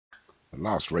The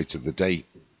last race of the day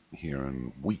here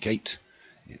in week 8.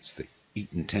 It's the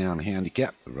Eatontown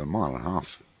Handicap of a mile and a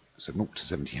half. So 0 to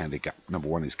 70 handicap. Number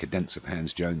 1 is Cadence of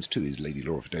Hans Jones. 2 is Lady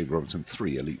Laura for David Robertson.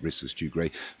 3 Elite Risk for Stu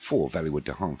Gray. 4 Valleywood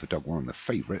de Harm for Doug Warren, the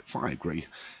favourite. 5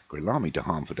 Grelami de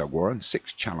Harm for Doug Warren.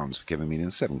 6 Challenge for Kevin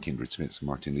Meehan. 7 Kindred Smiths for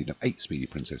Martin Leader. 8 Speedy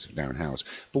Princess for Darren Howes.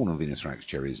 Born on Venus for Alex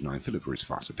Cherry is 9. Philippa is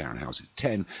Fast for Darren Howes is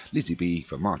 10. Lizzie B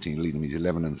for Martin Leader is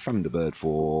 11. And Thunderbird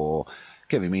for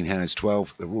Kevin Meehan is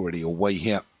 12. They're already away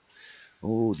here.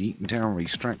 Oh, the Eatontown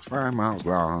racetrack, 5 miles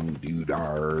long,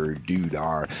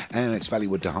 doo-dar, and it's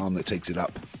Valleywood de Harm that takes it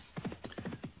up.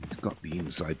 It's got the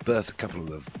inside berth, a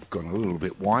couple have gone a little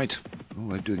bit wide. All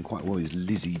they're doing quite well is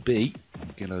Lizzie B.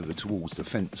 Get over towards the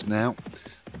fence now.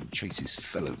 And chases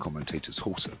fellow commentator's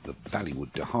horse at the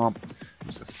Valleywood de Harm,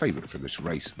 who's the favourite for this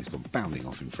race. He's gone bounding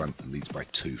off in front and leads by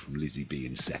 2 from Lizzie B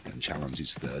in second. Challenge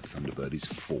is third, Thunderbird is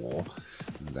 4.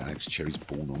 And Alex Cherry's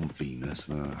Born on Venus.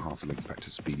 Half a length back to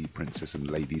Speedy Princess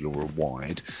and Lady Laura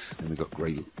wide. Then we've got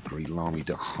Grelami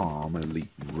de Harm, Elite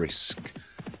Risk.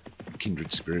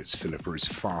 Kindred Spirits, Philippa is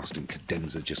Fast, and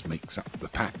Cadenza just makes up the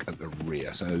pack at the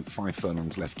rear. So 5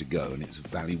 furlongs left to go, and it's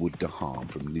Valleywood de Harm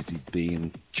from Lizzie B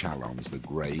and Challenge, the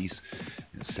Greys,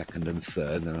 in second and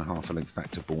third. Then a half a length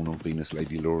back to Born on Venus,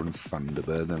 Lady Laura and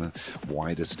Thunderbird. Then a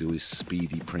wider still is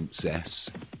Speedy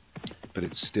Princess. But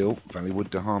it's still Valleywood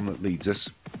de Harm that leads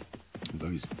us.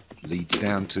 Those leads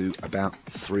down to about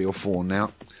 3 or 4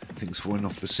 now. Things falling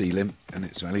off the ceiling, and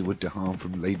it's Valleywood de Harm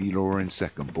from Lady Laura in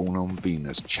second. Born on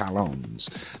Venus, Challenge,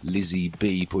 Lizzie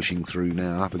B pushing through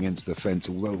now up against the fence,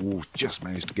 although we've just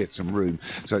managed to get some room.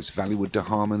 So it's Valleywood de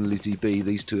Harm and Lizzie B.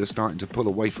 These two are starting to pull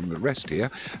away from the rest here,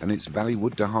 and it's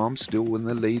Valleywood de Harm still in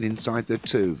the lead inside the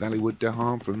 2. Valleywood de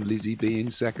Harm from Lizzie B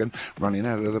in second. Running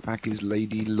out of the pack is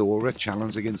Lady Laura.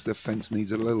 Challenge against the fence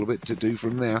needs a little bit to do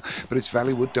from there, but it's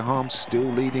Valleywood de Harm still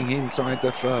leading inside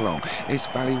the furlong. It's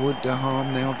Valleywood de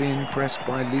Harm now being pressed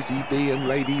by Lizzie B and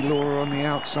Lady Laura on the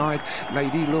outside.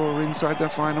 Lady Laura inside the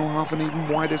final half, and even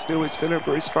wider still is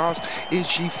Philippa is Fast. Is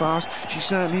she fast? She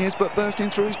certainly is, but bursting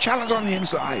through is Challenge on the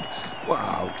inside.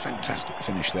 Wow, fantastic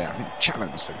finish there. I think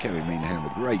Challenge for Kevin Meehan, the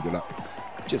grey got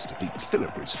up just to beat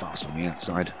Philippa is Fast on the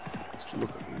outside. Let's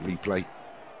look at the replay.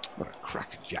 What a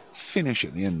crackerjack finish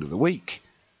at the end of the week.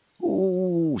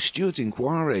 Oh, Stuart's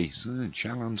Inquiry. So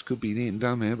Challenge could be neat and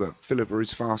done here, but Philippa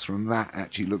is Fast from that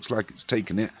actually looks like it's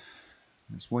taken it.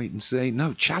 Let's wait and see.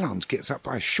 No, Challenge gets up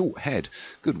by a short head.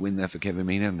 Good win there for Kevin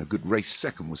Meehan, and a good race.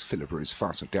 Second was Philippa is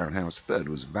Fast with Darren Howes. Third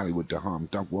was Valleywood de Harm,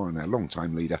 Doug Warren, their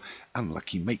long-time leader.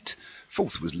 Unlucky Mate.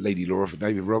 Fourth was Lady Laura for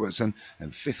David Robertson.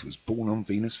 And fifth was Born on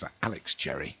Venus for Alex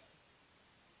Cherry.